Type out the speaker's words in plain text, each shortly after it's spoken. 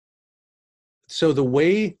So the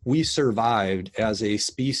way we survived as a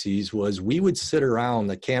species was we would sit around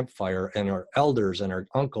the campfire and our elders and our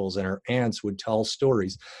uncles and our aunts would tell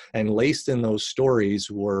stories. And laced in those stories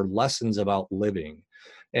were lessons about living.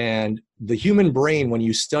 And the human brain, when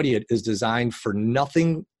you study it, is designed for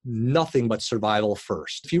nothing but survival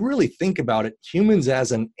first. If you really think about it, humans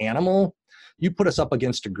as an animal, you put us up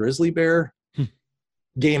against a grizzly bear,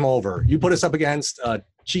 game over. You put us up against a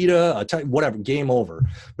cheetah, whatever, game over.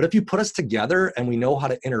 But if you put us together and we know how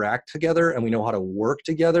to interact together and we know how to work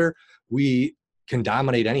together, we can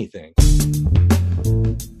dominate anything.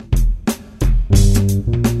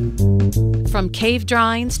 From cave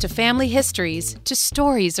drawings to family histories to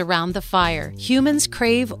stories around the fire, humans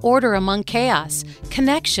crave order among chaos,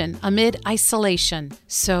 connection amid isolation.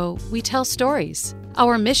 So we tell stories.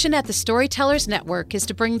 Our mission at the Storytellers Network is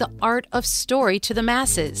to bring the art of story to the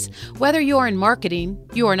masses. Whether you're in marketing,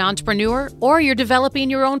 you're an entrepreneur, or you're developing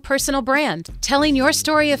your own personal brand, telling your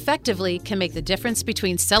story effectively can make the difference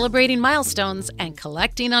between celebrating milestones and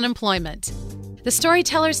collecting unemployment. The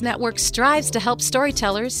Storytellers Network strives to help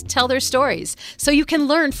storytellers tell their stories so you can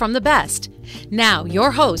learn from the best. Now,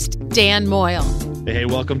 your host, Dan Moyle. Hey,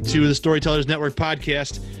 welcome to the Storytellers Network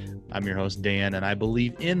podcast. I'm your host, Dan, and I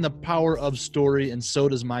believe in the power of story, and so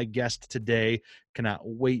does my guest today. Cannot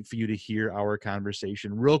wait for you to hear our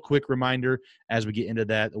conversation. Real quick reminder, as we get into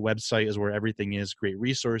that, the website is where everything is. Great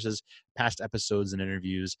resources, past episodes and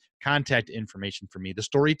interviews, contact information for me.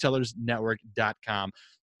 TheStorytellersNetwork.com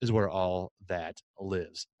is where all that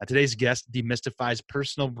lives. Now, today's guest demystifies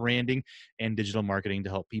personal branding and digital marketing to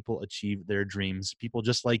help people achieve their dreams. People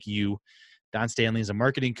just like you. Don Stanley is a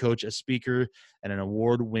marketing coach, a speaker, and an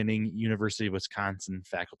award-winning University of Wisconsin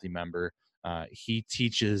faculty member. He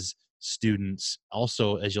teaches students,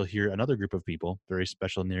 also, as you'll hear, another group of people, very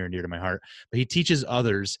special, near and dear to my heart, but he teaches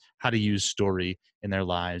others how to use story in their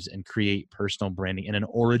lives and create personal branding and an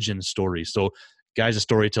origin story. So, guy's a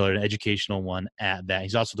storyteller, an educational one at that.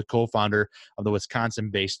 He's also the co-founder of the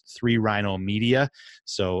Wisconsin-based 3 Rhino Media.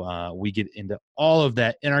 So we get into all of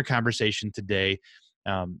that in our conversation today.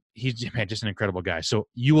 He's just an incredible guy. So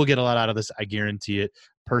you will get a lot out of this. I guarantee it.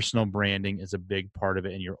 Personal branding is a big part of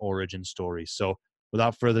it in your origin story. So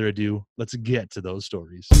without further ado, let's get to those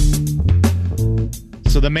stories.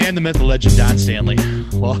 So the man, the myth, the legend, Don Stanley.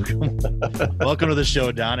 Welcome. Welcome to the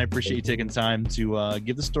show, Don. I appreciate you taking time to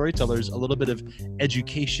give the storytellers a little bit of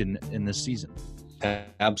education in this season.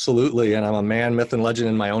 Absolutely. And I'm a man, myth, and legend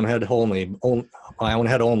in my own head only.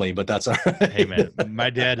 But that's all right. Hey, man, my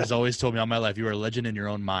dad has always told me all my life, you are a legend in your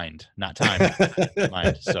own mind, not time,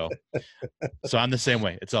 mind. So I'm the same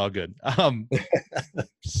way. It's all good.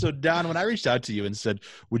 So Don, when I reached out to you and said,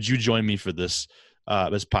 would you join me for this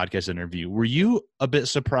podcast interview, were you a bit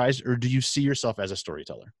surprised, or do you see yourself as a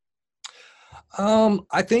storyteller?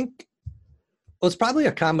 I think, well, it's probably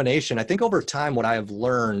a combination. I think over time, what I have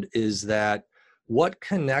learned is that what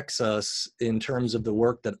connects us in terms of the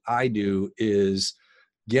work that I do is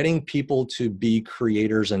getting people to be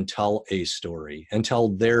creators and tell a story and tell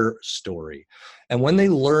their story. And when they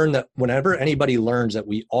learn that, whenever anybody learns that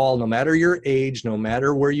we all, no matter your age, no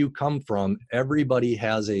matter where you come from, everybody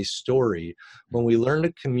has a story. When we learn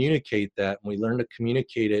to communicate that, when we learn to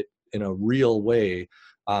communicate it in a real way,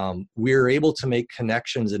 we're able to make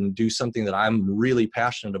connections and do something that I'm really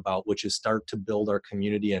passionate about, which is start to build our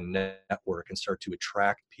community and network and start to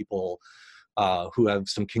attract people who have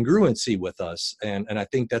some congruency with us. And I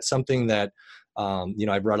think that's something that,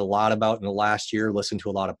 I've read a lot about in the last year, listened to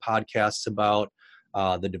a lot of podcasts about.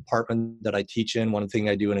 The department that I teach in, one thing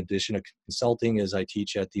I do in addition to consulting is I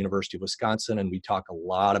teach at the University of Wisconsin, and we talk a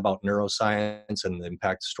lot about neuroscience and the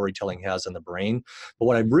impact storytelling has on the brain. But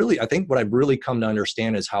what I've really come to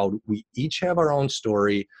understand is how we each have our own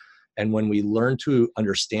story. And when we learn to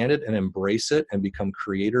understand it and embrace it and become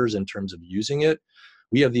creators in terms of using it,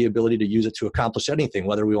 we have the ability to use it to accomplish anything,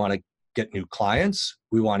 whether we want to get new clients,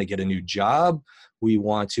 we want to get a new job, we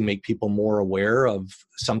want to make people more aware of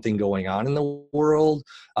something going on in the world.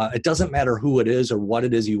 It doesn't matter who it is or what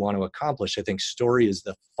it is you want to accomplish. I think story is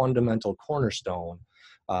the fundamental cornerstone.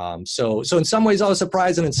 So in some ways I was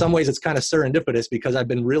surprised, and in some ways it's kind of serendipitous because I've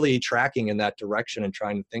been really tracking in that direction and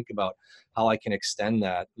trying to think about how I can extend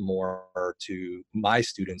that more to my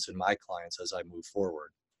students and my clients as I move forward.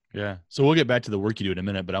 Yeah. So we'll get back to the work you do in a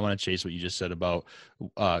minute, but I want to chase what you just said about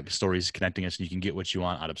stories connecting us and you can get what you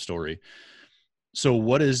want out of story. So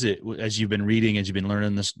what is it, as you've been reading, as you've been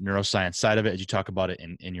learning this neuroscience side of it, as you talk about it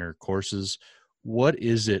in your courses, what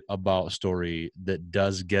is it about story that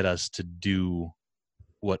does get us to do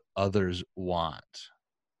what others want?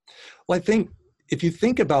 Well, I think if you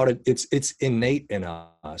think about it, it's innate in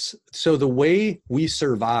us. So the way we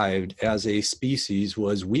survived as a species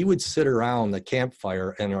was we would sit around the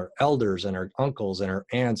campfire, and our elders and our uncles and our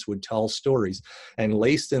aunts would tell stories, and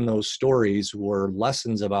laced in those stories were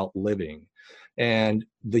lessons about living. And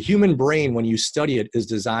the human brain, when you study it, is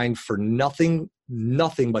designed for nothing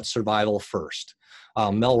but survival first.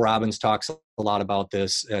 Mel Robbins talks a lot about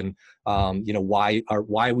this, and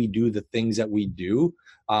why we do the things that we do.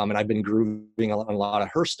 And I've been grooving on a lot of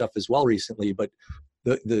her stuff as well recently. But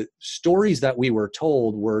the stories that we were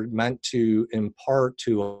told were meant to impart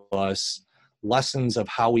to us lessons of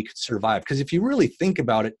how we could survive. Because if you really think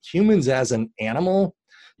about it, humans as an animal,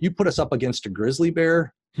 you put us up against a grizzly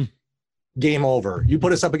bear, game over. You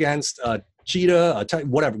put us up against a cheetah,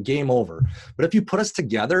 whatever, game over. But if you put us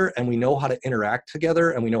together and we know how to interact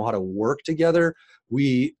together and we know how to work together,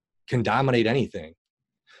 we can dominate anything.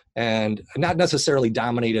 And not necessarily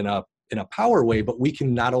dominate in a power way, but we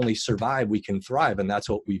can not only survive, we can thrive. And that's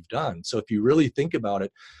what we've done. So if you really think about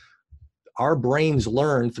it, our brains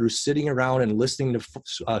learn through sitting around and listening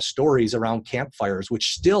to stories around campfires,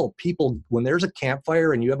 which still people, when there's a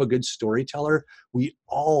campfire and you have a good storyteller, we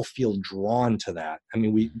all feel drawn to that. I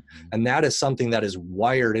mean, and that is something that is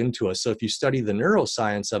wired into us. So if you study the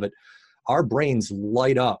neuroscience of it, our brains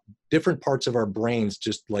light up. Different parts of our brains,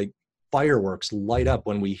 just like fireworks, light up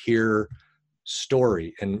when we hear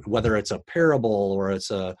story, and whether it's a parable or it's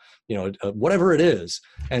whatever it is.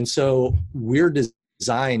 And so we're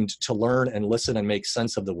designed to learn and listen and make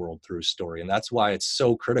sense of the world through story. And that's why it's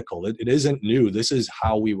so critical. It isn't new. This is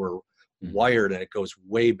how we were wired, and it goes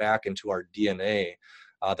way back into our DNA.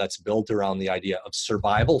 That's built around the idea of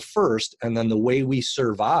survival first. And then the way we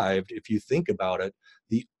survived, if you think about it,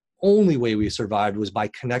 the only way we survived was by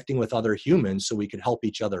connecting with other humans so we could help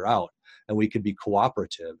each other out and we could be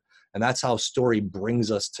cooperative. And that's how story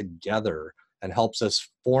brings us together and helps us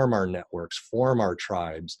form our networks, form our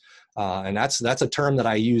tribes. And that's a term that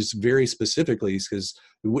I use very specifically because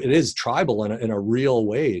it is tribal in a real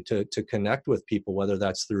way to connect with people, whether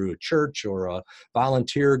that's through a church or a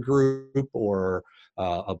volunteer group or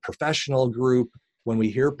a professional group. When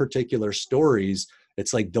we hear particular stories,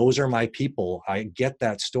 it's like, those are my people. I get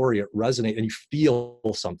that story. It resonates, and you feel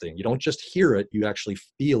something. You don't just hear it, you actually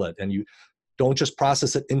feel it. And you don't just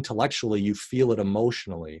process it intellectually, you feel it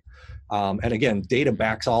emotionally. And again, data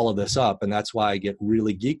backs all of this up. And that's why I get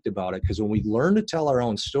really geeked about it. Because when we learn to tell our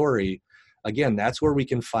own story, again, that's where we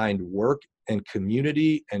can find work and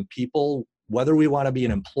community and people, whether we want to be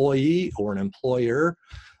an employee or an employer,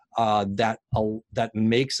 that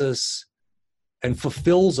makes us and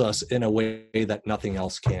fulfills us in a way that nothing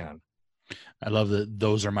else can. I love that.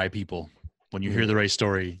 Those are my people. When you hear the right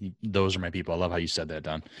story, those are my people. I love how you said that,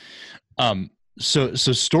 Don. So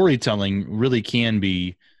storytelling really can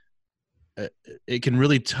be, it can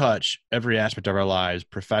really touch every aspect of our lives,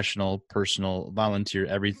 professional, personal, volunteer,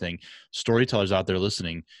 everything. Storytellers out there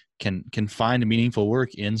listening can find meaningful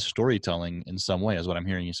work in storytelling in some way, is what I'm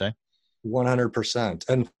hearing you say. 100%.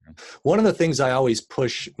 And one of the things I always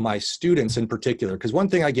push my students in particular, because one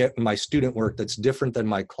thing I get in my student work that's different than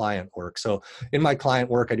my client work. So in my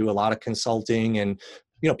client work, I do a lot of consulting, and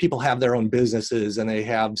people have their own businesses and they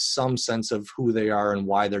have some sense of who they are and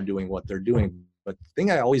why they're doing what they're doing. But the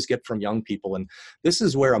thing I always get from young people, and this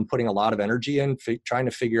is where I'm putting a lot of energy in, trying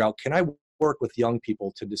to figure out, can I work with young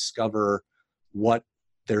people to discover what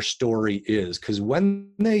their story is? Because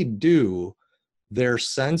when they do, their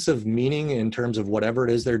sense of meaning in terms of whatever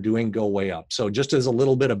it is they're doing go way up. So just as a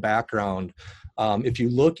little bit of background, if you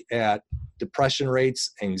look at depression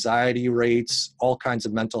rates, anxiety rates, all kinds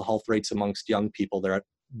of mental health rates amongst young people, they're at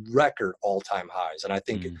record all-time highs. And I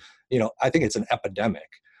think, I think it's an epidemic.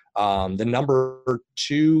 The number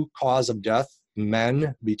 2 cause of death,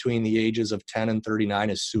 men between the ages of 10 and 39,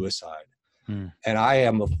 is suicide. And I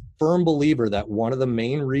am a firm believer that one of the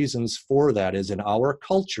main reasons for that is in our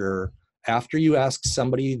culture, after you ask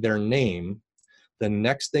somebody their name, the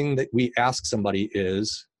next thing that we ask somebody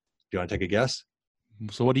is, do you want to take a guess?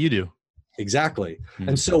 So what do you do? Exactly.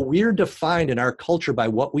 And so we're defined in our culture by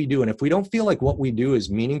what we do. And if we don't feel like what we do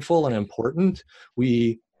is meaningful and important,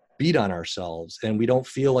 we beat on ourselves and we don't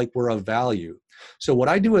feel like we're of value. So what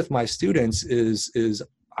I do with my students is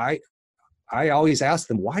I always ask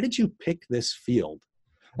them, why did you pick this field?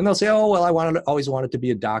 And they'll say, oh, well, always wanted to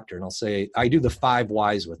be a doctor. And I'll say, I do the 5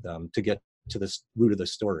 whys with them to get to the root of the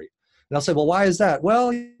story. And I'll say, well, why is that?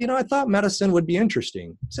 Well, I thought medicine would be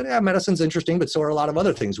interesting. I said, yeah, medicine's interesting, but so are a lot of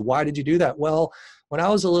other things. Why did you do that? Well, when I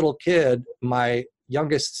was a little kid, my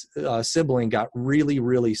youngest sibling got really,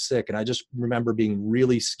 really sick. And I just remember being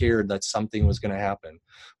really scared that something was going to happen.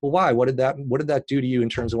 Well, why? What did that do to you in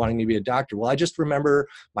terms of wanting to be a doctor? Well, I just remember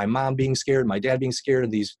my mom being scared, my dad being scared,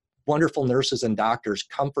 and these wonderful nurses and doctors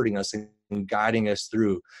comforting us and guiding us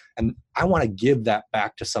through. And I want to give that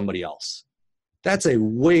back to somebody else. That's a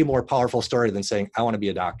way more powerful story than saying, I want to be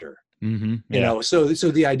a doctor. Mm-hmm. Yeah. You know, so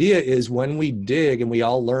the idea is when we dig and we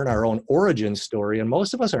all learn our own origin story, and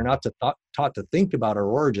most of us are not taught to think about our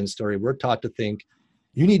origin story. We're taught to think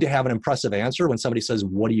you need to have an impressive answer when somebody says,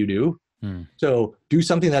 what do you do? So do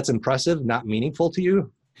something that's impressive, not meaningful to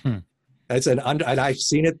you. And I've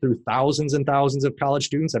seen it through thousands and thousands of college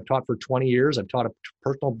students. I've taught for 20 years. I've taught a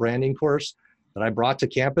personal branding course that I brought to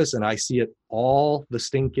campus, and I see it all the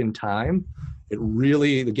stinking time. It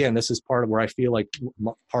really, again, this is part of where I feel like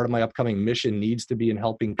part of my upcoming mission needs to be in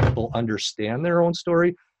helping people understand their own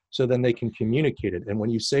story so then they can communicate it. And when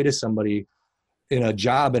you say to somebody in a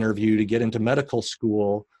job interview to get into medical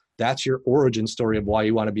school, that's your origin story of why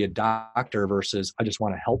you want to be a doctor versus I just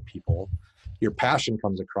want to help people. Your passion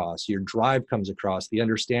comes across, your drive comes across, the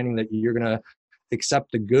understanding that you're going to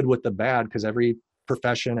accept the good with the bad, because every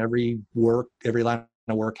profession, every work, every line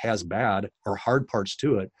of work has bad or hard parts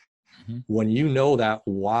to it. When you know that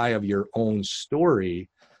why of your own story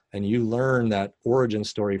and you learn that origin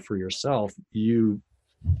story for yourself,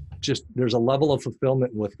 there's a level of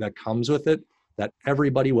fulfillment that comes with it that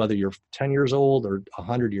everybody, whether you're 10 years old or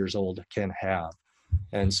 100 years old, can have.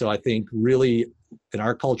 And so I think really in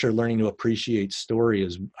our culture, learning to appreciate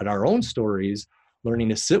stories and our own stories, learning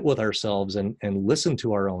to sit with ourselves and listen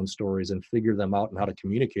to our own stories and figure them out and how to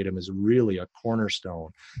communicate them is really a cornerstone.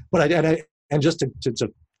 But and just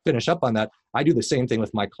to finish up on that, I do the same thing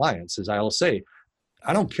with my clients. As I will say,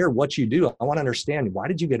 I don't care what you do. I want to understand, why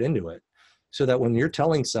did you get into it? So that when you're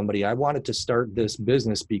telling somebody, I wanted to start this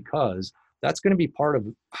business because, that's going to be part of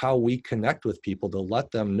how we connect with people, to let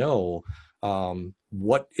them know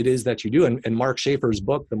what it is that you do. And Mark Schaefer's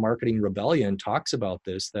book, The Marketing Rebellion, talks about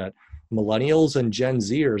this, that millennials and Gen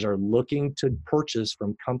Zers are looking to purchase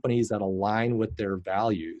from companies that align with their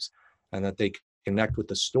values and that they connect with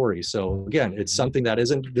the story. So again, it's something that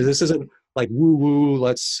this isn't like woo-woo,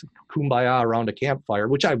 let's kumbaya around a campfire,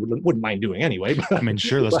 which I wouldn't mind doing anyway. But, I mean,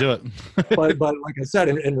 sure, let's do it. but like I said,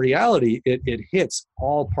 in reality, it hits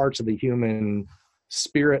all parts of the human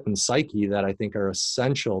spirit and psyche that I think are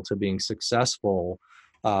essential to being successful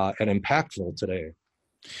and impactful today.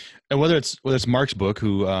 And whether it's Mark's book,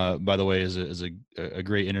 who by the way is a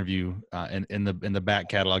great interview in the back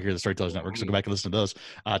catalog here at the Storytellers Network, so go back and listen to those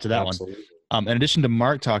to that Absolutely. One. In addition to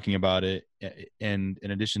Mark talking about it, and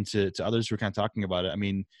in addition to others who are kind of talking about it, I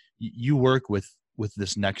mean, you work with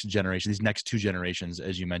this next generation, these next two generations,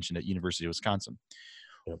 as you mentioned, at University of Wisconsin.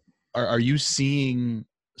 Yep. Are you seeing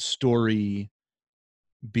story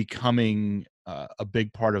becoming a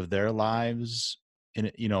big part of their lives?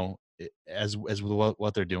 As with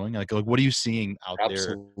what they're doing, like what are you seeing out there?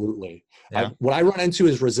 Absolutely. Yeah. What I run into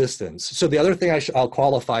is resistance. So the other thing I'll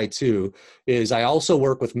qualify too is I also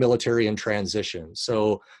work with military in transition.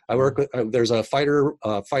 So I work with there's a fighter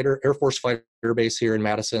Air Force fighter base here in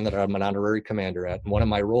Madison that I'm an honorary commander at. And one of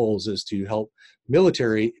my roles is to help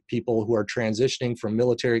military people who are transitioning from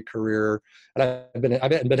military career. And I've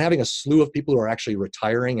been having a slew of people who are actually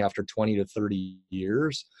retiring after 20 to 30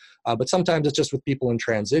 years. But sometimes it's just with people in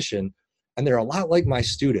transition, and they're a lot like my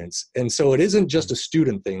students. And so it isn't just a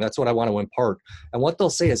student thing. That's what I want to impart. And what they'll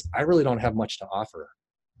say is, I really don't have much to offer.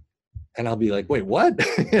 And I'll be like, wait, what?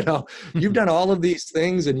 You've done all of these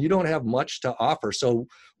things and you don't have much to offer. So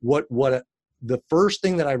the first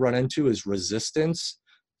thing that I run into is resistance,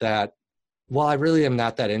 that, well, I really am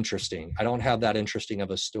not that interesting. I don't have that interesting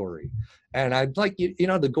of a story. And I'd like,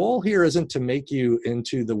 the goal here isn't to make you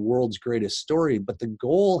into the world's greatest story, but the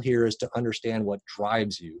goal here is to understand what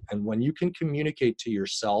drives you. And when you can communicate to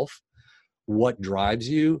yourself what drives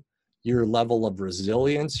you, your level of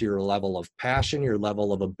resilience, your level of passion, your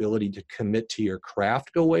level of ability to commit to your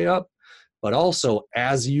craft go way up. But also,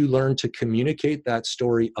 as you learn to communicate that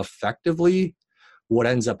story effectively, what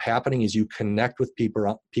ends up happening is you connect with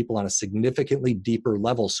people on a significantly deeper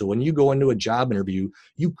level. So when you go into a job interview,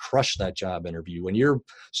 you crush that job interview. When you're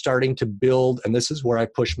starting to build, and this is where I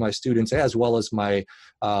push my students as well as my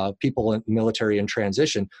people in military in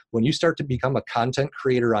transition, when you start to become a content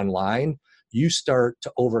creator online, you start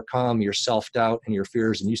to overcome your self-doubt and your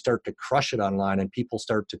fears, and you start to crush it online, and people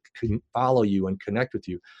start to follow you and connect with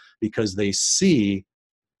you because they see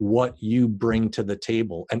what you bring to the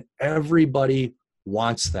table. And everybody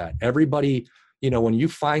wants that. Everybody when you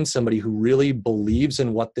find somebody who really believes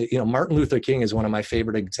in what Martin Luther King is one of my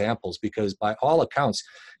favorite examples, because by all accounts,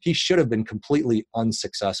 he should have been completely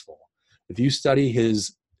unsuccessful. If you study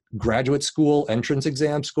his graduate school entrance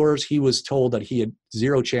exam scores, he was told that he had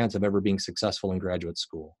zero chance of ever being successful in graduate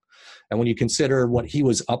school. And when you consider what he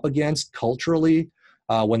was up against culturally,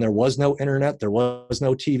 when there was no internet, there was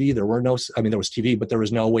no TV, there was TV, but there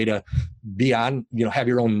was no way to be on, have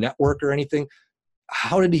your own network or anything.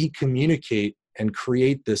 How did he communicate and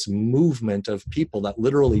create this movement of people that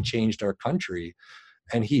literally changed our country?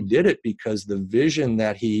 And he did it because the vision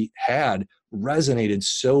that he had resonated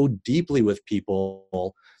so deeply with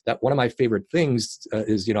people that one of my favorite things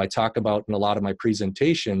is, I talk about in a lot of my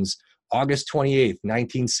presentations, August 28th,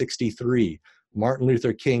 1963, Martin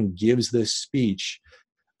Luther King gives this speech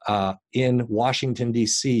in Washington,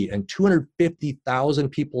 D.C., and 250,000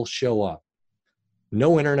 people show up.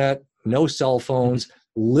 No internet, no cell phones.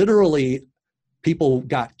 Literally, people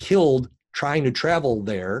got killed trying to travel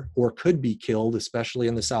there, or could be killed, especially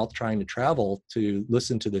in the South, trying to travel to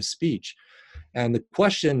listen to this speech. And the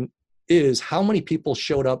question is, how many people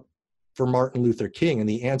showed up for Martin Luther King? And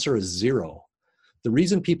the answer is zero. The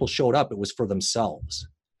reason people showed up, it was for themselves,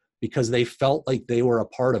 because they felt like they were a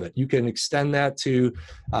part of it. You can extend that to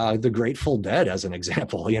the Grateful Dead as an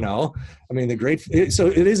example, I mean, so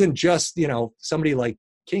it isn't just, somebody like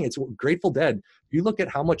King, it's Grateful Dead. You look at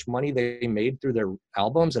how much money they made through their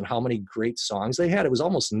albums and how many great songs they had, it was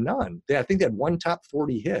almost none. I think they had one top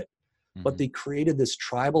 40 hit, but they created this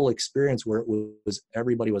tribal experience where it was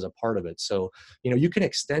everybody was a part of it. So, you can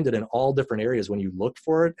extend it in all different areas when you look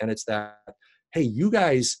for it. And it's that, hey, you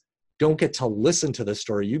guys don't get to listen to the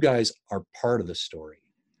story. You guys are part of the story.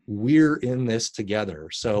 We're in this together.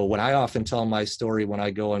 So when I often tell my story, when I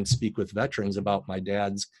go and speak with veterans about my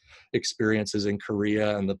dad's experiences in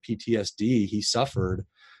Korea and the PTSD he suffered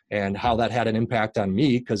and how that had an impact on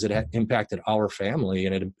me, because it had impacted our family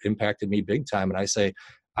and it impacted me big time. And I say,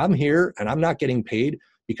 I'm here and I'm not getting paid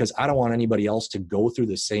because I don't want anybody else to go through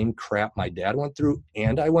the same crap my dad went through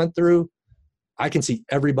and I went through. I can see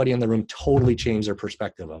everybody in the room totally change their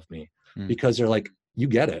perspective of me because they're like, you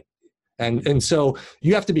get it. And so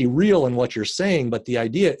you have to be real in what you're saying, but the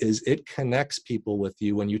idea is it connects people with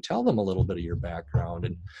you when you tell them a little bit of your background.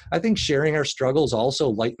 And I think sharing our struggles also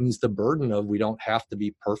lightens the burden of we don't have to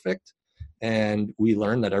be perfect. And we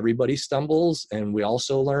learn that everybody stumbles. And we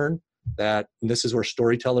also learn that, and this is where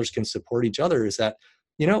storytellers can support each other, is that,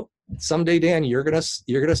 someday, Dan, you're gonna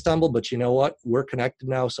stumble, but you know what? We're connected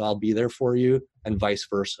now, so I'll be there for you, and vice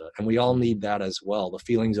versa. And we all need that as well. The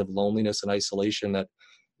feelings of loneliness and isolation that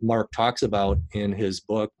Mark talks about in his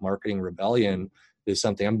book, Marketing Rebellion, is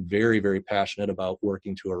something I'm very, very passionate about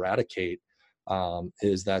working to eradicate,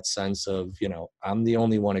 is that sense of, I'm the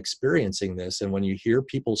only one experiencing this. And when you hear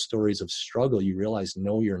people's stories of struggle, you realize,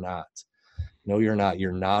 no, you're not. No, you're not.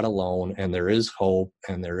 You're not alone. And there is hope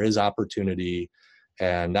and there is opportunity.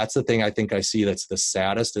 And that's the thing I think I see that's the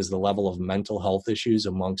saddest, is the level of mental health issues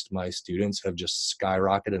amongst my students have just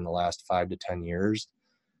skyrocketed in the last 5 to 10 years.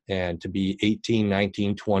 And to be 18,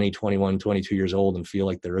 19, 20, 21, 22 years old and feel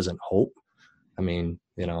like there isn't hope. I mean,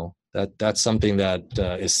 that's something that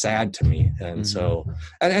is sad to me. And so,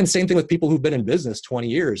 and same thing with people who've been in business 20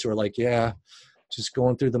 years who are like, yeah, just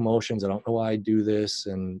going through the motions. I don't know why I do this.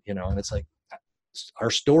 And, and it's like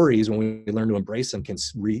our stories, when we learn to embrace them, can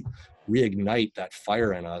reignite that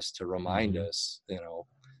fire in us to remind us,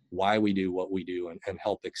 why we do what we do, and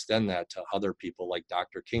help extend that to other people like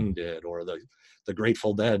Dr. King did, or the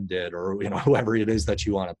Grateful Dead did, or, whoever it is that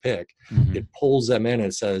you want to pick. It pulls them in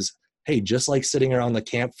and says, hey, just like sitting around the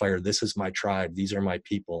campfire, this is my tribe. These are my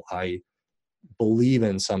people. I believe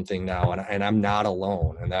in something now, and I'm not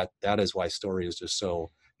alone. And that is why story is just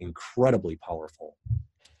so incredibly powerful.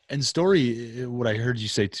 And story, what I heard you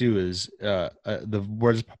say too, is the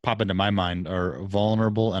words pop into my mind are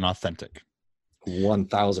vulnerable and authentic.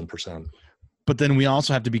 1000%. But then we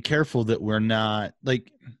also have to be careful that we're not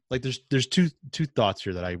like there's two thoughts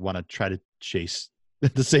here that I want to try to chase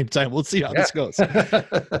at the same time. We'll see how this goes.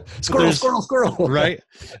 Squirrel. Right.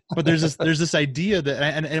 But there's this idea that,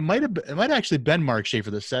 and it might have actually been Mark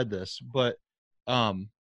Schaefer that said this, but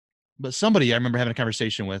somebody I remember having a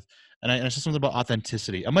conversation with, and I said something about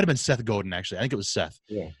authenticity. It might have been Seth Godin, actually. I think it was Seth.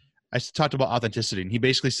 Yeah. I talked about authenticity, and he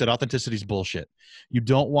basically said authenticity is bullshit. You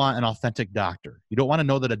don't want an authentic doctor. You don't want to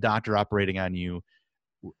know that a doctor operating on you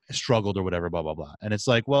struggled or whatever, blah, blah, blah. And it's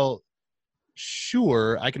like, well,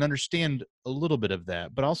 sure, I can understand a little bit of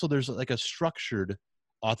that, but also there's like a structured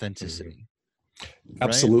authenticity. Right?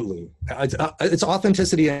 Absolutely. It's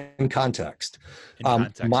authenticity in context.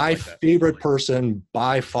 My favorite person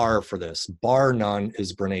by far for this, bar none,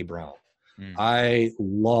 is Brene Brown. Mm. I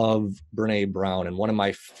love Brene Brown, and one of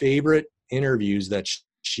my favorite interviews that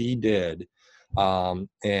she did,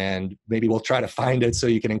 and maybe we'll try to find it so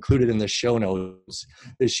you can include it in the show notes,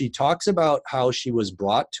 is she talks about how she was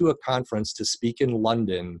brought to a conference to speak in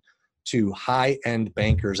London to high-end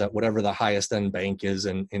bankers at whatever the highest end bank is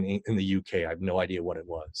in the UK. I have no idea what it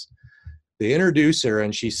was. They introduced her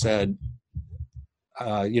and she said,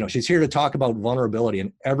 she's here to talk about vulnerability,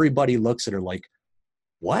 and everybody looks at her like,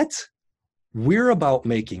 what? We're about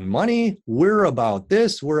making money. We're about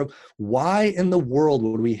this. Why in the world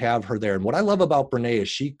would we have her there? And what I love about Brene is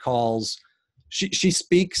she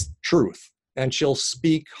speaks truth, and she'll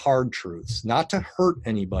speak hard truths, not to hurt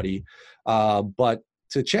anybody, but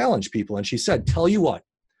to challenge people. And she said, tell you what,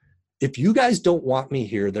 if you guys don't want me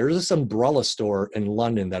here, there's this umbrella store in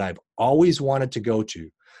London that I've always wanted to go to.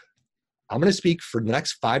 I'm going to speak for the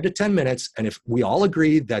next 5 to 10 minutes. And if we all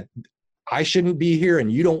agree that I shouldn't be here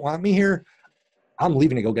and you don't want me here, I'm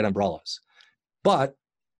leaving to go get umbrellas. But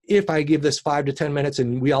if I give this 5 to 10 minutes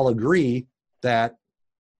and we all agree that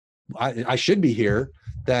I should be here,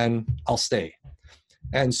 then I'll stay.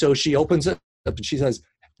 And so she opens it up and she says,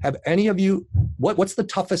 have any of you, what's the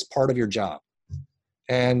toughest part of your job?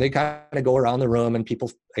 And they kind of go around the room and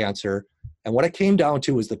people answer. And what it came down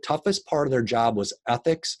to was the toughest part of their job was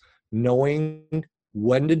ethics, knowing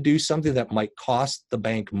when to do something that might cost the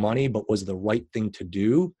bank money but was the right thing to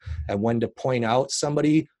do, and when to point out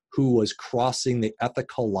somebody who was crossing the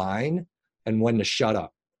ethical line, and when to shut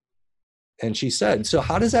up. And she said, so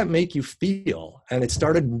how does that make you feel? And it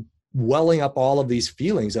started welling up all of these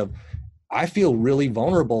feelings of, I feel really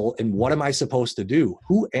vulnerable, and what am I supposed to do?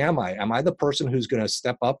 Who am I? Am I the person who's going to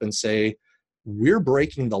step up and say, we're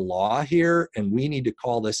breaking the law here and we need to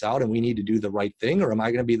call this out and we need to do the right thing? Or am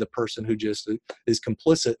I going to be the person who just is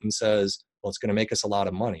complicit and says, well, it's going to make us a lot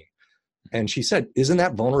of money? And she said, isn't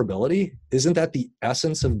that vulnerability? Isn't that the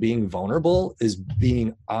essence of being vulnerable, is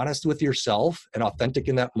being honest with yourself and authentic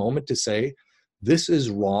in that moment to say, this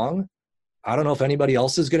is wrong. I don't know if anybody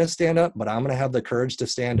else is going to stand up, but I'm going to have the courage to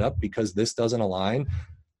stand up because this doesn't align.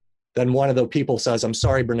 Then one of the people says, I'm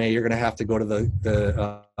sorry, Brene, you're going to have to go to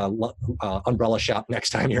the umbrella shop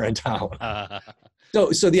next time you're in town.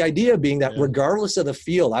 So the idea being that regardless of the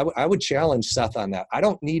field, I would challenge Seth on that. I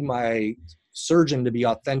don't need my surgeon to be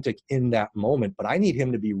authentic in that moment, but I need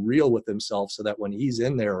him to be real with himself so that when he's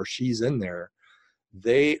in there or she's in there,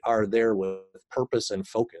 they are there with purpose and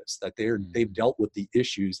focus, that they've dealt with the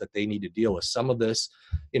issues that they need to deal with. Some of this,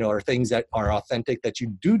 are things that are authentic that you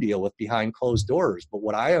do deal with behind closed doors. But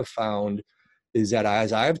what I have found is that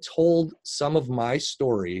as I've told some of my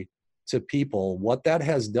story to people, what that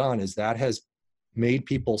has done is that has made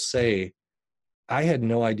people say, I had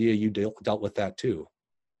no idea you dealt with that too.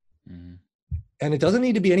 Mm-hmm. And it doesn't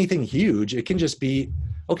need to be anything huge. It can just be,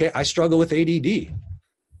 okay, I struggle with ADD.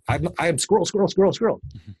 I'm scroll.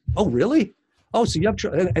 Oh, really? Oh, so you have,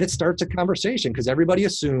 and it starts a conversation because everybody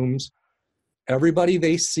assumes everybody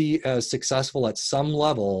they see as successful at some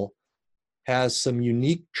level has some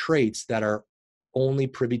unique traits that are only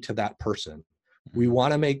privy to that person. We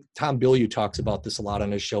want to make, Tom Bilyeu talks about this a lot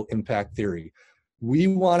on his show, Impact Theory. We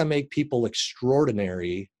want to make people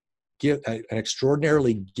extraordinarily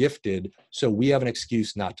gifted so we have an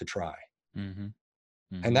excuse not to try. Mm-hmm.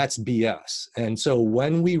 Mm-hmm. And that's BS. And so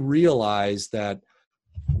when we realize that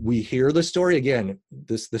we hear the story, again,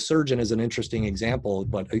 the surgeon is an interesting example,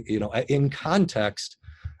 but in context,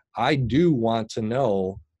 I do want to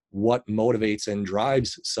know what motivates and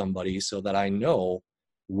drives somebody so that I know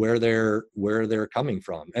where they're coming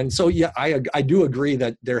from. And so, yeah, I do agree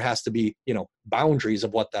that there has to be, boundaries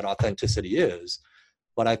of what that authenticity is.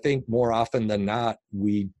 But I think more often than not,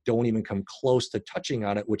 we don't even come close to touching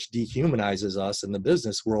on it, which dehumanizes us in the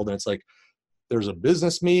business world. And it's like, there's a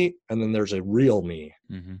business me and then there's a real me.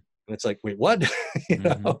 Mm-hmm. And it's like, wait, what?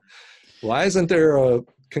 Why isn't there a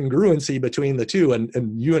congruency between the two?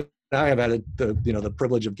 And you and I have had the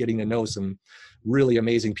privilege of getting to know some really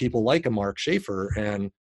amazing people like a Mark Schaefer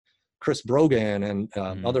and Chris Brogan and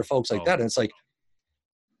other folks like that. And it's like,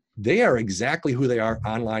 they are exactly who they are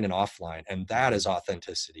online and offline. And that is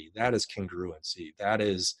authenticity. That is congruency. That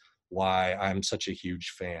is why I'm such a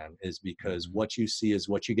huge fan, is because what you see is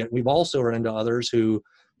what you get. We've also run into others who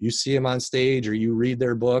you see them on stage or you read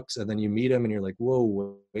their books and then you meet them and you're like,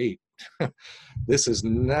 whoa, wait, this is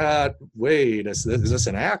not, is this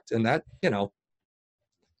an act? And that,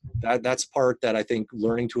 that's part that I think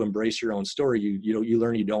learning to embrace your own story, you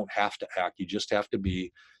learn you don't have to act. You just have to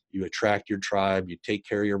be. You attract your tribe, you take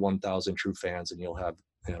care of your 1,000 true fans, and you'll have,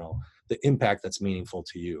 the impact that's meaningful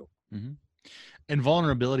to you. Mm-hmm. And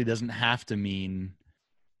vulnerability doesn't have to mean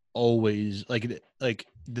always like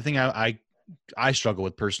the thing I I struggle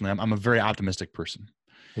with personally. I'm a very optimistic person.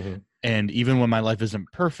 Mm-hmm. And even when my life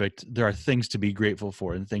isn't perfect, there are things to be grateful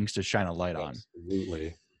for and things to shine a light on.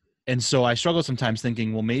 Absolutely. And so I struggle sometimes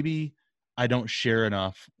thinking, well, maybe I don't share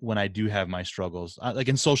enough when I do have my struggles, like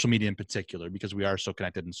in social media in particular, because we are so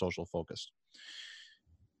connected and social focused.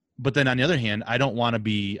 But then on the other hand, I don't want to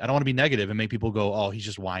be negative and make people go, oh, he's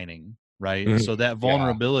just whining. Right. Mm-hmm. So that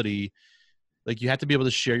vulnerability, like you have to be able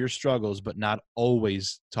to share your struggles, but not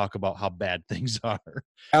always talk about how bad things are.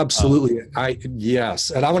 Absolutely.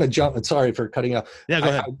 Yes. And I want to jump. Sorry for cutting out. Yeah, go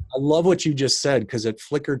ahead. I love what you just said, because it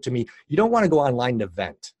flickered to me. You don't want to go online to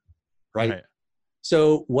vent, right?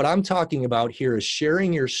 So what I'm talking about here is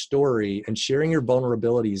sharing your story and sharing your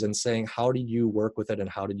vulnerabilities and saying, how did you work with it and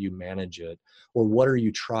how did you manage it? Or what are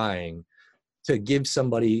you trying to give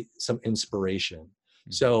somebody some inspiration?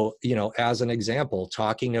 Mm-hmm. So, as an example,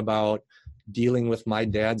 talking about dealing with my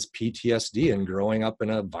dad's PTSD and growing up in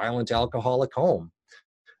a violent alcoholic home.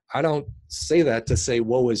 I don't say that to say,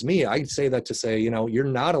 woe is me. I say that to say, you're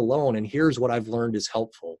not alone. And here's what I've learned is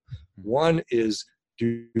helpful. One is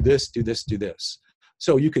do this, do this, do this.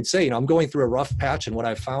 So you could say, I'm going through a rough patch. And what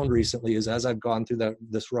I've found recently is as I've gone through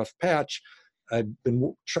this rough patch, I've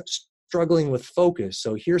been struggling with focus.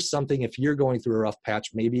 So here's something, if you're going through a rough patch,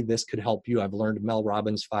 maybe this could help you. I've learned Mel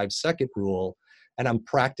Robbins' 5-second rule, and I'm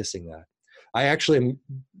practicing that.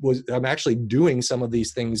 I'm actually doing some of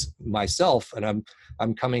these things myself, and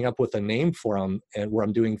I'm coming up with a name for them, and where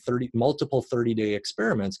I'm doing multiple 30-day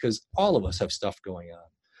experiments, because all of us have stuff going on.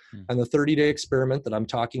 And the 30-day experiment that I'm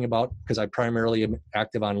talking about, because I primarily am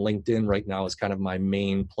active on LinkedIn right now, is kind of my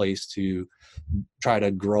main place to try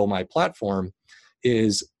to grow my platform,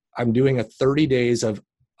 is I'm doing a 30 days of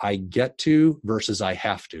I get to versus I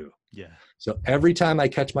have to. Yeah. So every time I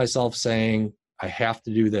catch myself saying, I have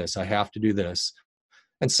to do this, I have to do this.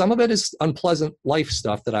 And some of it is unpleasant life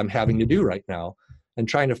stuff that I'm having to do right now, and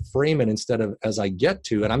trying to frame it instead of as I get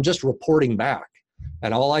to, and I'm just reporting back.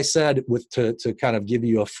 And all I said to kind of give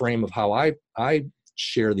you a frame of how I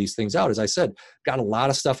share these things out is I said, got a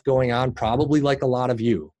lot of stuff going on, probably like a lot of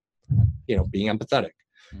you, being empathetic.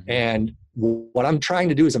 Mm-hmm. And what I'm trying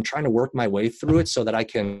to do is I'm trying to work my way through it so that I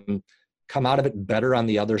can come out of it better on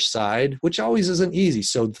the other side, which always isn't easy.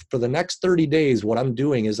 So for the next 30 days, what I'm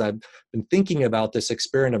doing is I've been thinking about this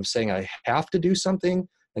experiment of saying I have to do something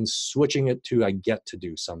and switching it to I get to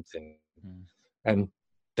do something. Mm-hmm. And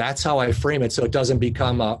that's how I frame it. So it doesn't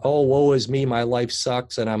become oh, woe is me, my life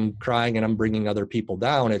sucks, and I'm crying and I'm bringing other people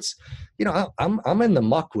down. It's, I'm in the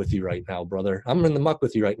muck with you right now, brother. I'm in the muck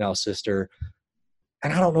with you right now, sister.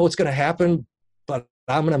 And I don't know what's going to happen, but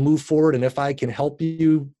I'm going to move forward. And if I can help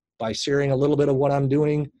you by sharing a little bit of what I'm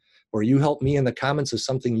doing, or you help me in the comments of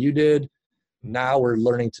something you did, now we're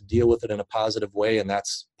learning to deal with it in a positive way. And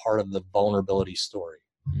that's part of the vulnerability story.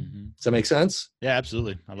 Mm-hmm. Does that make sense? Yeah,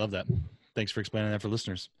 absolutely. I love that. Thanks for explaining that for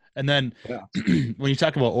listeners. And then when you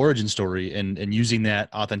talk about origin story and using that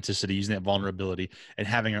authenticity, using that vulnerability and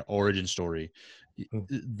having an origin story,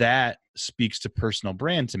 that speaks to personal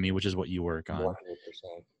brand to me, which is what you work on.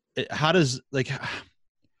 100%. How does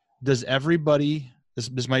everybody,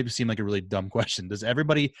 this might seem like a really dumb question, does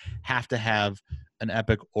everybody have to have an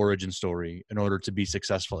epic origin story in order to be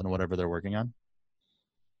successful in whatever they're working on?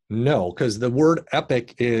 No, because the word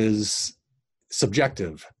epic is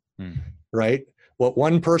subjective. Right? What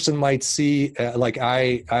one person might see, like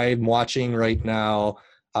I'm watching right now,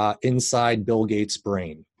 Inside Bill Gates'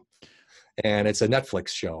 Brain. And it's a Netflix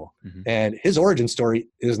show. Mm-hmm. And his origin story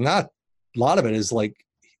is not, a lot of it is like,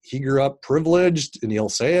 he grew up privileged, and he'll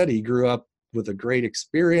say it, he grew up with a great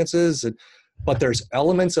experiences. But there's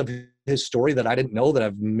elements of his story that I didn't know that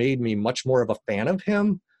have made me much more of a fan of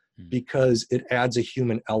him, because it adds a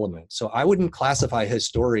human element. So I wouldn't classify his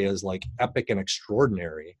story as like epic and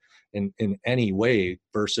extraordinary in any way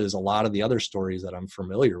versus a lot of the other stories that I'm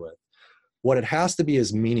familiar with. What it has to be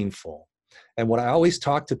is meaningful. And what I always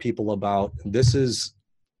talk to people about, this is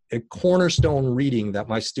a cornerstone reading that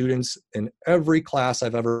my students in every class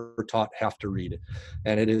I've ever taught have to read.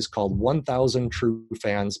 And it is called 1,000 True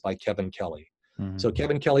Fans by Kevin Kelly. Mm-hmm. So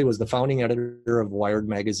Kevin Kelly was the founding editor of Wired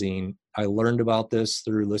magazine. I learned about this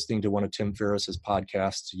through listening to one of Tim Ferriss's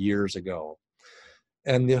podcasts years ago.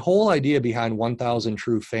 And the whole idea behind 1,000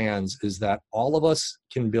 True Fans is that all of us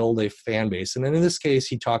can build a fan base. And in this case,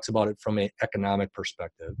 he talks about it from an economic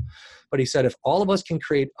perspective. But he said, if all of us can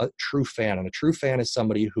create a true fan, and a true fan is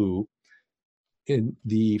somebody who, in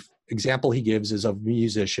the example he gives is of a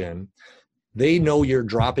musician, they know you're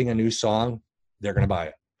dropping a new song, they're going to buy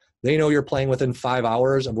it. They know you're playing within 5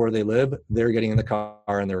 hours of where they live, they're getting in the car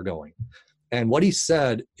and they're going. And what he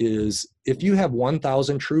said is, if you have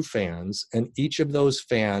 1,000 true fans and each of those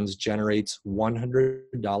fans generates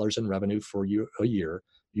 $100 in revenue for you a year,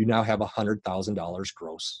 you now have $100,000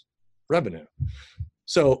 gross revenue.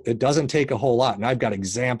 So it doesn't take a whole lot. And I've got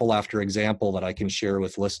example after example that I can share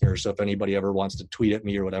with listeners. So if anybody ever wants to tweet at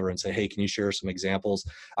me or whatever and say, hey, can you share some examples?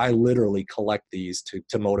 I literally collect these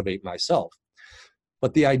to motivate myself.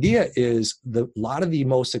 But the idea is a lot of the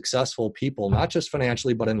most successful people, not just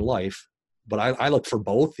financially, but in life, but I look for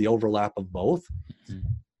both, the overlap of both. Mm-hmm.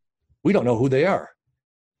 We don't know who they are.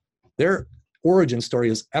 Their origin story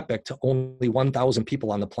is epic to only 1,000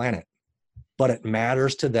 people on the planet, but it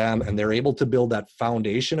matters to them, and they're able to build that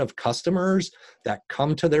foundation of customers that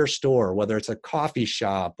come to their store, whether it's a coffee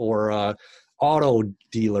shop or a auto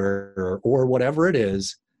dealer or whatever it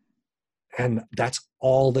is. And that's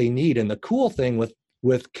all they need. And the cool thing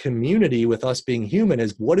with community, with us being human,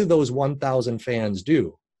 is what do those 1,000 fans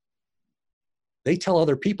do? They tell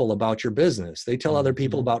other people about your business. They tell other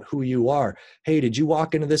people about who you are. Hey, did you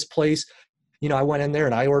walk into this place? I went in there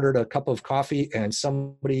and I ordered a cup of coffee and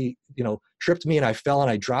somebody, tripped me and I fell and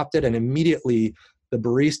I dropped it. And immediately the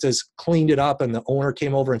baristas cleaned it up and the owner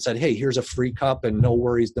came over and said, hey, here's a free cup and no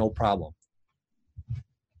worries, no problem.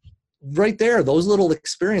 Right there, those little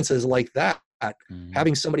experiences like that,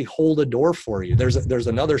 having somebody hold a door for you. There's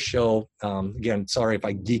another show, again, sorry if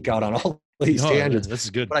I geek out on all these tangents. This is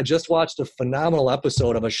good. But I just watched a phenomenal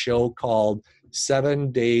episode of a show called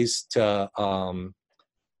 7 Days Out.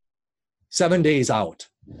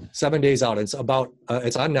 7 Days Out. It's about,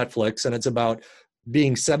 it's on Netflix, and it's about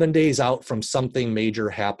being 7 days out from something major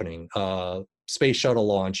happening, space shuttle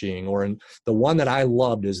launching, the one that I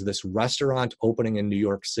loved is this restaurant opening in New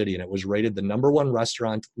York City, and it was rated the #1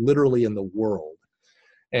 restaurant literally in the world.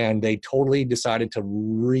 And they totally decided to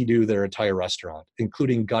redo their entire restaurant,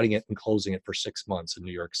 including gutting it and closing it for 6 months in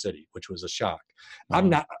New York City, which was a shock.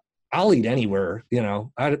 Wow. I'll eat anywhere,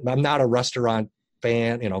 I'm not a restaurant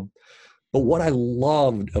fan, but what I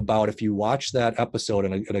loved about, if you watch that episode,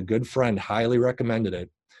 and a good friend highly recommended it,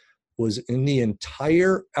 was in the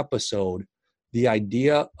entire episode, the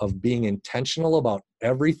idea of being intentional about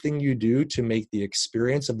everything you do to make the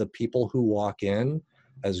experience of the people who walk in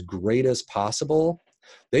as great as possible.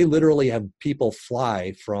 They literally have people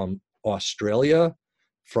fly from Australia,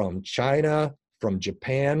 from China, from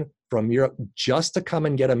Japan, from Europe, just to come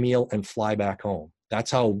and get a meal and fly back home.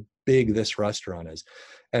 That's how big this restaurant is.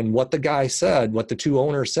 And what the two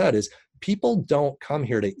owners said is, people don't come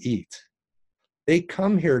here to eat. They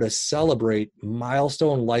come here to celebrate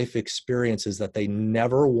milestone life experiences that they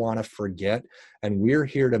never want to forget. And we're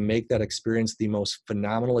here to make that experience the most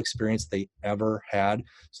phenomenal experience they ever had,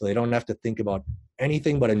 so they don't have to think about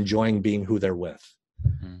anything but enjoying being who they're with.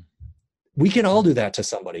 Mm-hmm. We can all do that to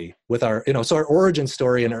somebody with our, so our origin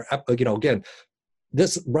story and our, again,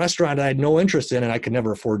 this restaurant I had no interest in, and I could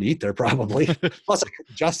never afford to eat there probably. Plus I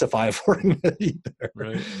couldn't justify affording to eat there.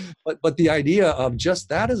 Right. But the idea of just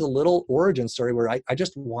that is a little origin story where I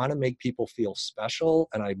just want to make people feel special,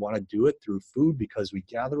 and I want to do it through food, because we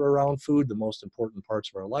gather around food, the most important parts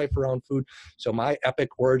of our life around food. So my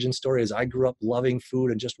epic origin story is I grew up loving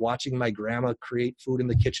food and just watching my grandma create food in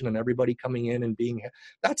the kitchen and everybody coming in and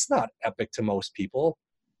that's not epic to most people,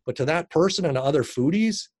 but to that person and to other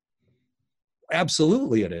foodies,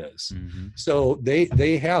 absolutely it is. Mm-hmm. So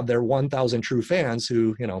they have their 1,000 true fans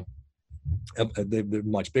who, they're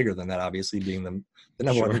much bigger than that, obviously, being the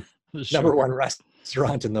number one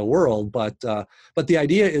restaurant in the world. But the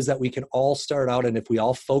idea is that we can all start out, and if we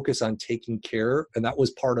all focus on taking care, and that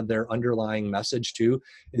was part of their underlying message too,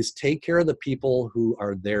 is take care of the people who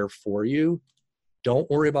are there for you. Don't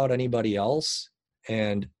worry about anybody else.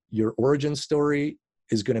 And your origin story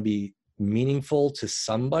is going to be meaningful to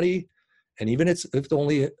somebody. And even if it's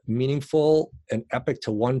only meaningful and epic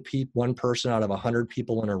to one person out of 100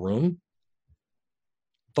 people in a room,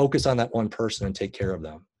 focus on that one person and take care of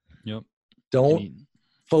them. Yep. Don't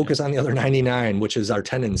focus on the other 99, which is our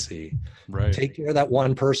tendency. Right. Take care of that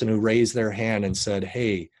one person who raised their hand and said,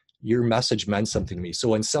 hey, your message meant something to me. So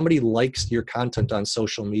when somebody likes your content on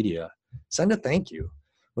social media, send a thank you.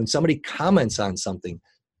 When somebody comments on something,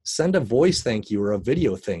 send a voice thank you or a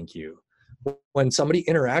video thank you. When somebody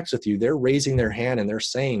interacts with you, they're raising their hand and they're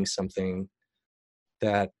saying something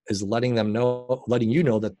that is letting you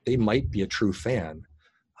know that they might be a true fan.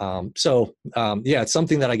 It's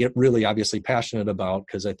something that I get really obviously passionate about,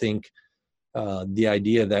 because I think the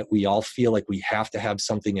idea that we all feel like we have to have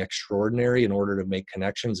something extraordinary in order to make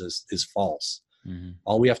connections is false. Mm-hmm.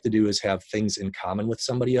 All we have to do is have things in common with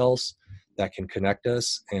somebody else that can connect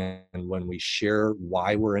us. And when we share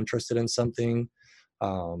why we're interested in something,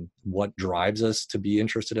 what drives us to be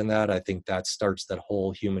interested in that. I think that starts that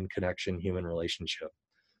whole human connection, human relationship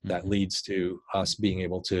that leads to us being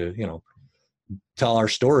able to, tell our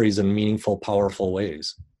stories in meaningful, powerful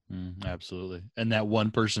ways. Absolutely. And that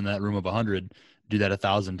one person in that room of 100, do that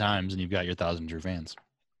 1,000 times and you've got your 1,000 true fans.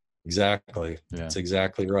 Exactly. Yeah. That's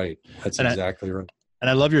exactly right. That's exactly right. And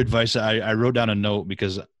I love your advice. I wrote down a note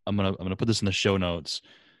because I'm gonna put this in the show notes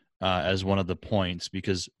as one of the points,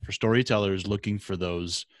 because for storytellers looking for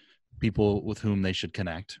those people with whom they should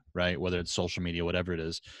connect, right? Whether it's social media, whatever it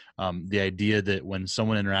is, the idea that when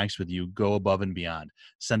someone interacts with you, go above and beyond.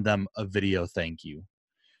 Send them a video thank you.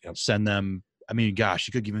 Yep. Send them. I mean, gosh,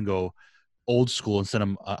 you could even go old school and send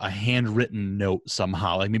them a handwritten note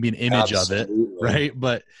somehow, like maybe an image of it, right?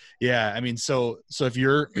 But yeah, I mean, so if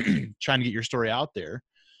you're trying to get your story out there,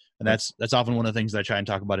 and that's often one of the things that I try and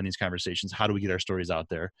talk about in these conversations, how do we get our stories out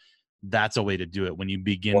there? That's a way to do it. When you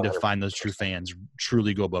begin 100%. To find those true fans,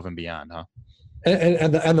 truly go above and beyond, huh?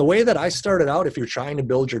 And the way that I started out, if you're trying to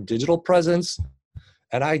build your digital presence,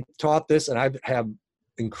 and I taught this, and I've had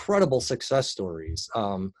incredible success stories.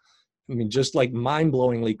 Just like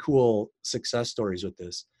mind-blowingly cool success stories with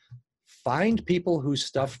this. Find people whose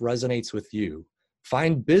stuff resonates with you.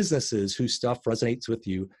 Find businesses whose stuff resonates with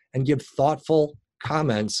you, and give thoughtful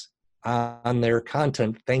comments on their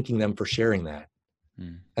content, thanking them for sharing that.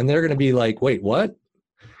 And they're going to be like, wait, what?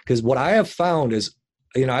 Because what I have found is,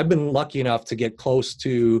 I've been lucky enough to get close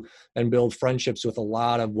to and build friendships with a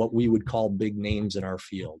lot of what we would call big names in our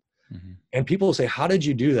field. And people will say, how did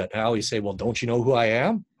you do that? And I always say, well, don't you know who I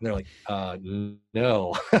am? And they're like,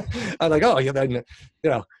 no. I'm like, oh,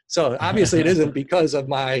 yeah, so obviously it isn't because of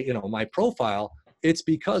my, my profile. It's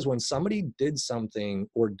because when somebody did something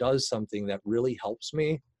or does something that really helps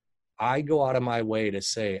me, I go out of my way to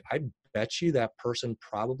say, I bet you that person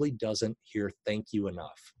probably doesn't hear thank you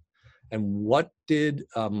enough. And what did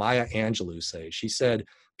Maya Angelou say? She said,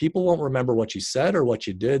 people won't remember what you said or what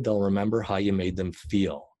you did. They'll remember how you made them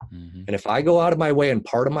feel. And if I go out of my way, and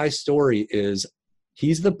part of my story is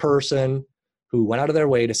he's the person who went out of their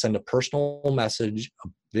way to send a personal message, a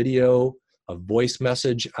video, a voice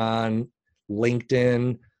message on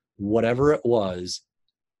LinkedIn, whatever it was,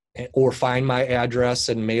 or find my address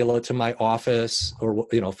and mail it to my office, or,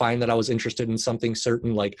 find that I was interested in something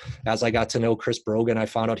certain. Like as I got to know Chris Brogan, I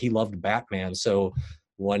found out he loved Batman. So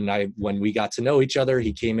when we got to know each other,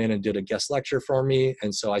 he came in and did a guest lecture for me.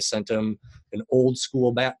 And so I sent him an old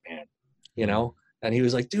school Batman, and he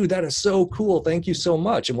was like, dude, that is so cool. Thank you so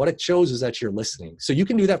much. And what it shows is that you're listening. So you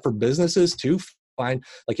can do that for businesses too. Find,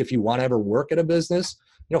 like, if you want to ever work at a business,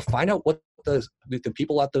 find out what the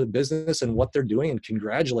people at the business and what they're doing, and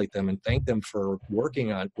congratulate them and thank them for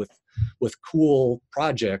working on with cool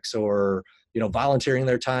projects, or, volunteering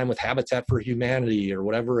their time with Habitat for Humanity or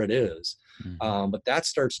whatever it is. But that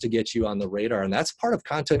starts to get you on the radar. And that's part of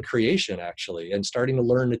content creation, actually. And starting to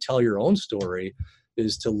learn to tell your own story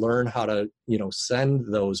is to learn how to,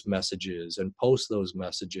 send those messages and post those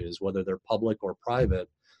messages, whether they're public or private,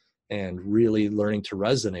 and really learning to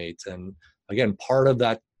resonate. And again, part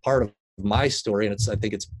of my story, and I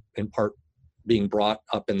think it's in part being brought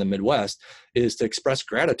up in the Midwest, is to express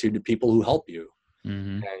gratitude to people who help you.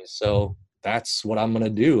 And so that's what I'm going to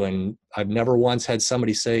do. And I've never once had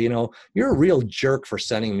somebody say, you're a real jerk for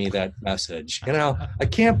sending me that message. I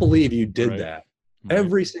can't believe you did that.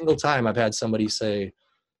 Every single time I've had somebody say,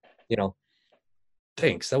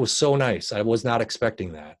 thanks, that was so nice. I was not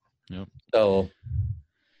expecting that. Yep. So.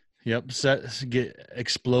 Yep.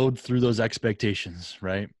 Explode through those expectations.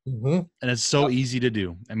 Right. And it's so easy to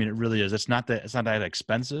do. I mean, it really is. It's not that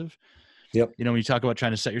expensive. Yep. When you talk about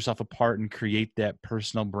trying to set yourself apart and create that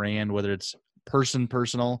personal brand, whether it's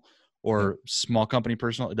personal or small company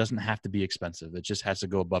personal, it doesn't have to be expensive. It just has to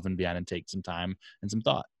go above and beyond and take some time and some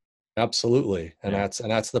thought. Absolutely. And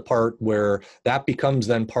that's the part where that becomes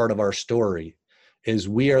then part of our story, is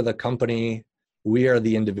we are the company, we are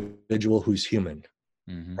the individual who's human,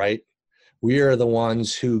 right? We are the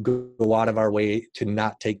ones who go out of our way to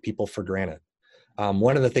not take people for granted.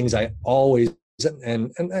 One of the things I always,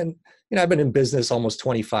 and I've been in business almost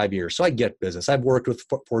 25 years, so I get business. I've worked with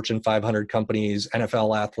Fortune 500 companies,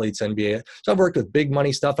 NFL athletes, NBA. So I've worked with big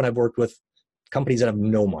money stuff, and I've worked with companies that have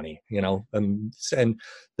no money, and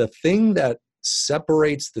the thing that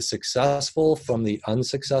separates the successful from the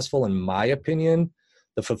unsuccessful, in my opinion,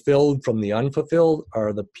 the fulfilled from the unfulfilled,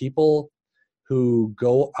 are the people who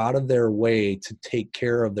go out of their way to take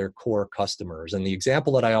care of their core customers. And the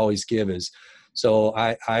example that I always give is, so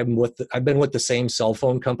I've been with the same cell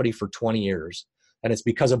phone company for 20 years, and it's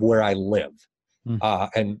because of where I live.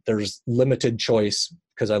 And there's limited choice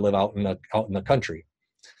because I live out in the country.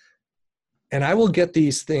 And I will get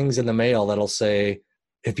these things in the mail that'll say,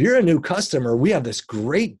 if you're a new customer, we have this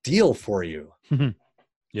great deal for you. Yep.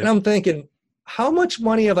 And I'm thinking, how much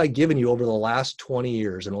money have I given you over the last 20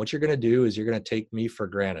 years? And what you're going to do is you're going to take me for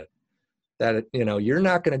granted. That, you're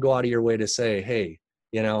not going to go out of your way to say, hey,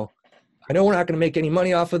 I know we're not going to make any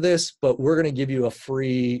money off of this, but we're going to give you a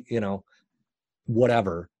free,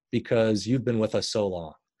 whatever, because you've been with us so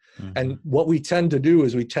long. Mm-hmm. And what we tend to do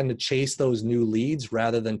is we tend to chase those new leads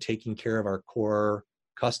rather than taking care of our core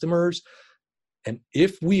customers. And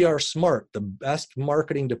if we are smart, the best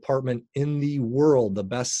marketing department in the world, the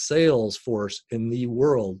best sales force in the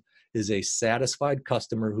world is a satisfied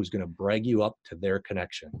customer who's going to brag you up to their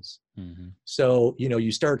connections. Mm-hmm. So,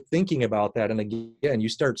 you start thinking about that. And again, you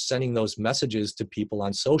start sending those messages to people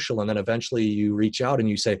on social. And then eventually you reach out and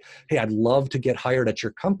you say, hey, I'd love to get hired at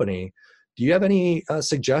your company. Do you have any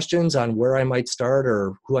suggestions on where I might start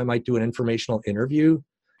or who I might do an informational interview?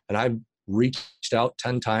 And I've reached out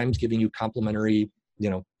 10 times, giving you complimentary,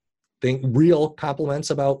 real compliments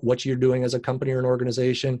about what you're doing as a company or an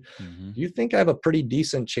organization. Mm-hmm. Do you think I have a pretty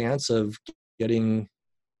decent chance of getting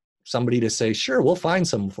somebody to say, sure, we'll find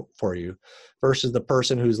some for you, versus the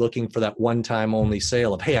person who's looking for that one-time only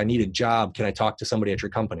sale of, hey, I need a job. Can I talk to somebody at your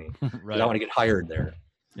company? Right. I want to get hired there.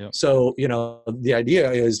 Yep. So, the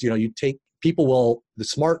idea is, the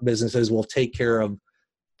smart businesses will take care of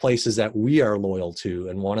places that we are loyal to.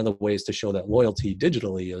 And one of the ways to show that loyalty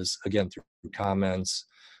digitally is, again, through comments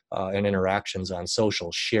and interactions on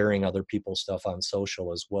social, sharing other people's stuff on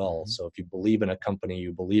social as well. Mm-hmm. So if you believe in a company,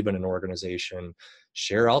 you believe in an organization,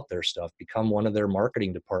 share out their stuff, become one of their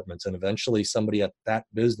marketing departments. And eventually somebody at that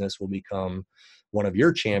business will become one of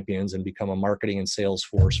your champions and become a marketing and sales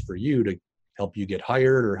force for you to help you get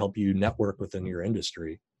hired or help you network within your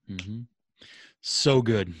industry. Mm-hmm. So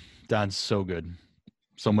good, Don. So good.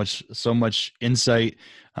 So much insight,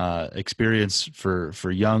 experience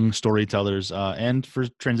for young storytellers and for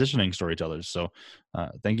transitioning storytellers. So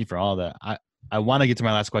thank you for all that. I want to get to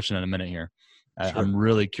my last question in a minute here. Sure. I'm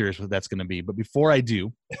really curious what that's going to be. But before I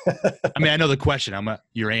do, I know the question,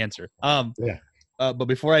 your answer. But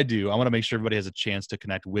before I do, I want to make sure everybody has a chance to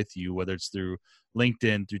connect with you, whether it's through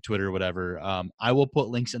LinkedIn, through Twitter, whatever. I will put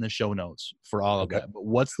links in the show notes for all of that. But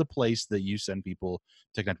what's the place that you send people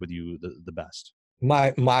to connect with you the best?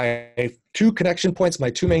 My two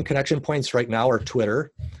main connection points right now are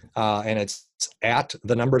Twitter, and it's at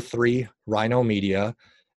the 3 Rhino Media.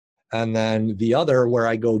 And then the other where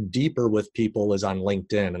I go deeper with people is on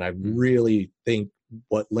LinkedIn. And I really think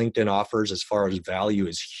what LinkedIn offers as far as value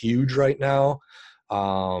is huge right now.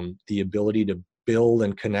 The ability to build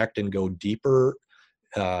and connect and go deeper.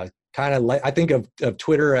 I think of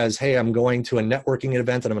Twitter as, hey, I'm going to a networking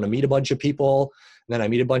event and I'm going to meet a bunch of people. And then I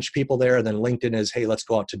meet a bunch of people there. And then LinkedIn is, hey, let's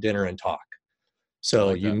go out to dinner and talk.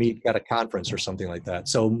 So you meet at a conference or something like that.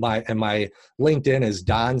 So my LinkedIn is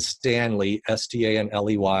Don Stanley,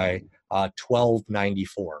 Stanley,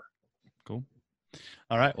 1294. Cool.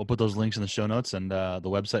 All right. We'll put those links in the show notes and the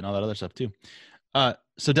website and all that other stuff too.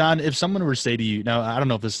 So Don, if someone were to say to you, now I don't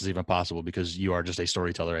know if this is even possible because you are just a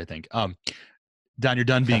storyteller, I think. Don, you're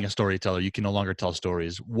done being a storyteller. You can no longer tell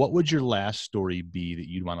stories. What would your last story be that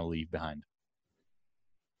you'd want to leave behind?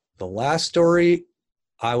 The last story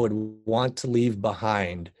I would want to leave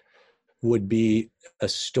behind would be a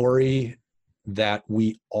story that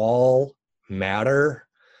we all matter,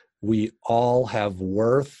 we all have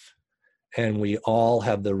worth, and we all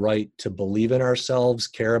have the right to believe in ourselves,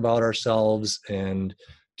 care about ourselves, and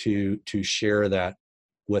to share that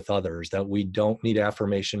with others, that we don't need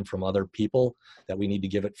affirmation from other people, that we need to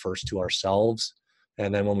give it first to ourselves.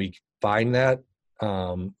 And then when we find that,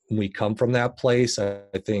 we come from that place, I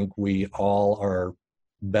think we all are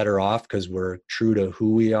better off because we're true to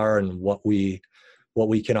who we are and what we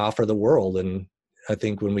can offer the world. And I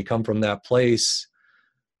think when we come from that place,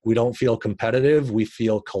 we don't feel competitive, we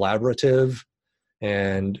feel collaborative,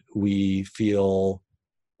 and we feel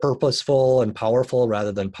purposeful and powerful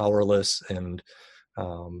rather than powerless. And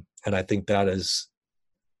I think that is,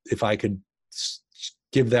 if I could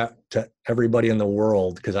give that to everybody in the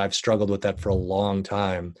world, because I've struggled with that for a long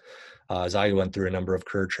time, as I went through a number of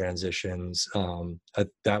career transitions,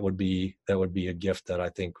 that would be a gift that I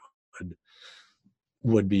think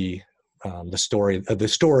would be the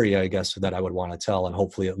story, I guess, that I would want to tell, and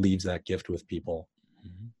hopefully it leaves that gift with people.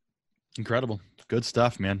 Incredible. Good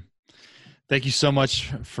stuff, man. Thank you so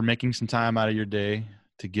much for making some time out of your day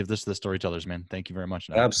to give this to the storytellers, man. Thank you very much.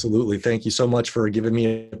 Absolutely. Thank you so much for giving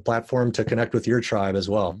me a platform to connect with your tribe as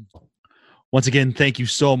well. Once again, thank you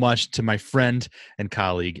so much to my friend and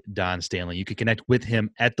colleague, Don Stanley. You can connect with him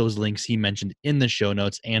at those links he mentioned in the show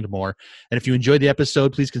notes and more. And if you enjoyed the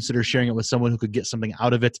episode, please consider sharing it with someone who could get something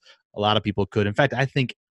out of it. A lot of people could. In fact, I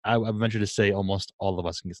think I venture to say almost all of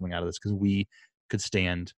us can get something out of this, because we could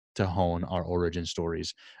stand to hone our origin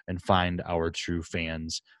stories and find our true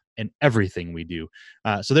fans in everything we do.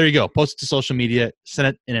 So there you go. Post it to social media, send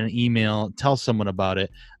it in an email, tell someone about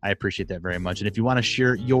it. I appreciate that very much. And if you want to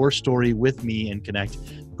share your story with me and connect,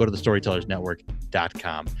 go to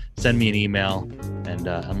thestorytellersnetwork.com. Send me an email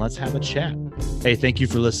and let's have a chat. Hey, thank you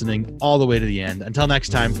for listening all the way to the end. Until next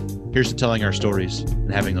time, here's to telling our stories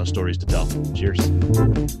and having those stories to tell.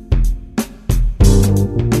 Cheers.